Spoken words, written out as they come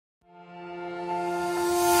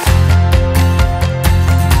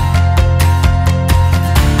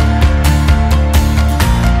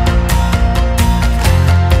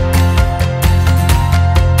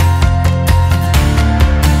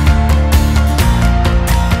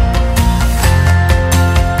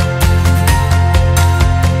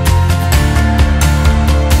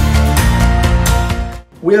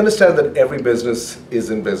We understand that every business is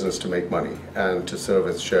in business to make money and to serve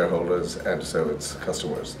its shareholders and to serve its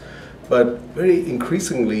customers. But very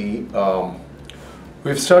increasingly,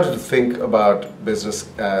 we've started to think about business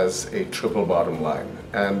as a triple bottom line.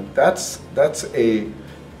 And it's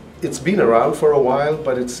been around for a while,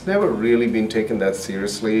 but it's never really been taken that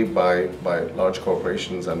seriously by large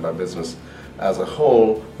corporations and by business as a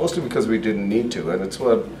whole, mostly because we didn't need to. And it's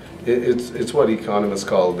what economists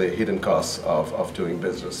call the hidden costs of doing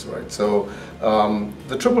business, right? So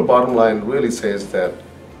the triple bottom line really says that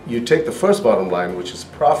you take the first bottom line, which is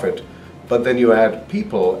profit, but then you add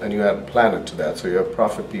people and you add planet to that. So you have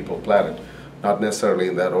profit, people, planet, not necessarily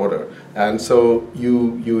in that order. And so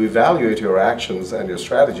you evaluate your actions and your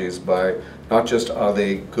strategies by not just are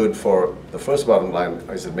they good for the first bottom line,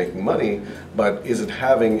 is it making money, but is it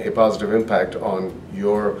having a positive impact on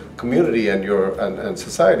your community and and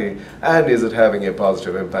society, and is it having a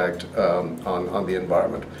positive impact on the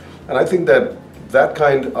environment? And I think that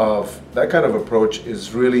kind of approach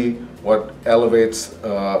is really what elevates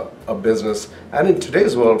a business, and in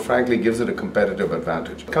today's world, frankly, gives it a competitive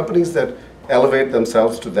advantage. Companies that elevate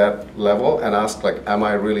themselves to that level and ask, like, am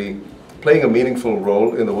I really playing a meaningful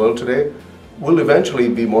role in the world today, will eventually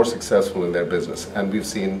be more successful in their business, and we've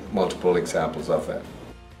seen multiple examples of that.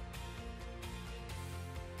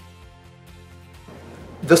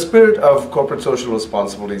 The spirit of corporate social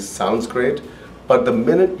responsibility sounds great, but the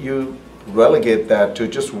minute you relegate that to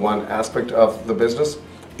just one aspect of the business,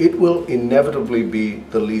 it will inevitably be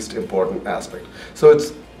the least important aspect. So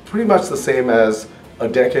it's pretty much the same as a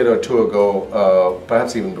decade or two ago,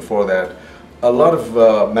 perhaps even before that, a lot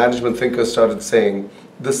of management thinkers started saying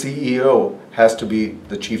the CEO has to be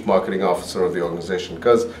the chief marketing officer of the organization,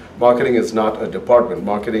 because marketing is not a department.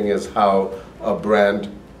 Marketing is how a brand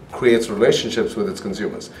creates relationships with its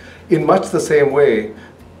consumers. In much the same way,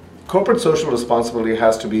 corporate social responsibility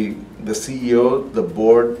has to be the CEO, the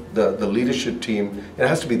board, the leadership team. It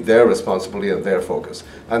has to be their responsibility and their focus.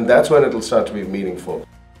 And that's when it'll start to be meaningful.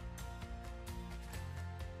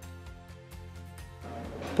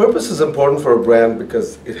 Purpose is important for a brand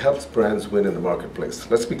because it helps brands win in the marketplace.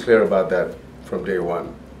 Let's be clear about that from day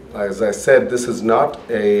one. As I said, this is not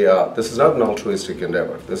an altruistic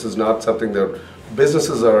endeavor. This is not something that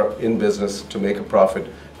businesses are in business to make a profit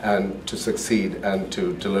and to succeed and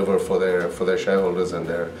to deliver for their shareholders and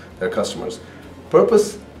their customers.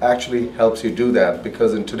 Purpose actually helps you do that,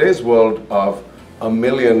 because in today's world of a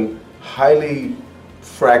million highly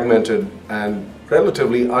fragmented and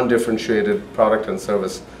relatively undifferentiated product and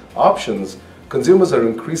service options, consumers are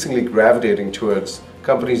increasingly gravitating towards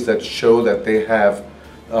companies that show that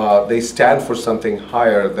they stand for something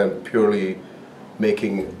higher than purely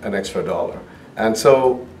making an extra dollar. And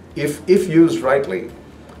so if used rightly,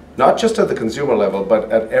 not just at the consumer level,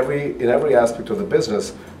 but in every aspect of the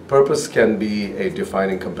business, purpose can be a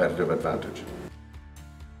defining competitive advantage.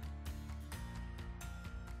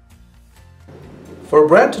 For a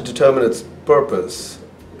brand to determine its purpose,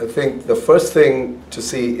 I think the first thing to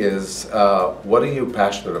see is what are you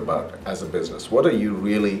passionate about as a business? What are you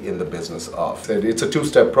really in the business of? It's a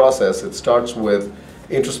two-step process. It starts with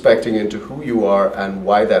introspecting into who you are and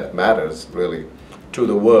why that matters, really, to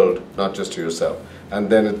the world, not just to yourself. And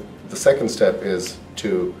then the second step is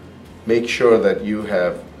to make sure that you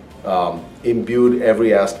have imbued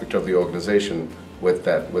every aspect of the organization with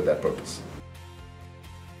that purpose.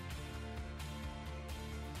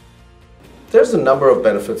 There's a number of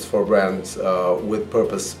benefits for brands with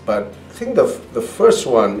purpose, but I think the first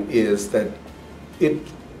one is that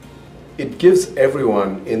it gives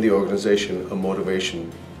everyone in the organization a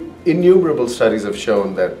motivation. Innumerable studies have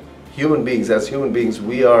shown that as human beings,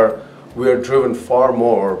 we are driven far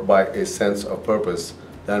more by a sense of purpose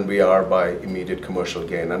than we are by immediate commercial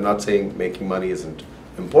gain. I'm not saying making money isn't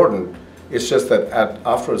important. It's just that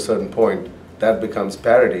after a certain point, that becomes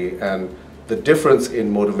parity, and the difference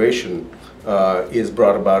in motivation is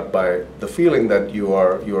brought about by the feeling that you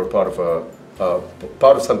are part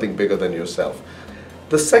of something bigger than yourself.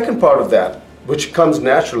 The second part of that, which comes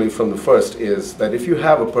naturally from the first, is that if you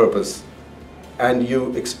have a purpose and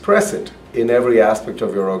you express it in every aspect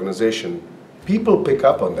of your organization, people pick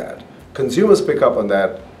up on that. Consumers pick up on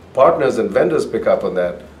that. Partners and vendors pick up on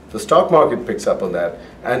that. The stock market picks up on that.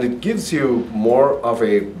 And it gives you more of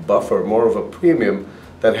a buffer, more of a premium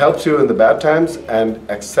that helps you in the bad times and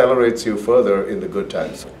accelerates you further in the good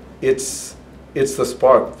times. It's the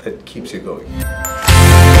spark that keeps you going.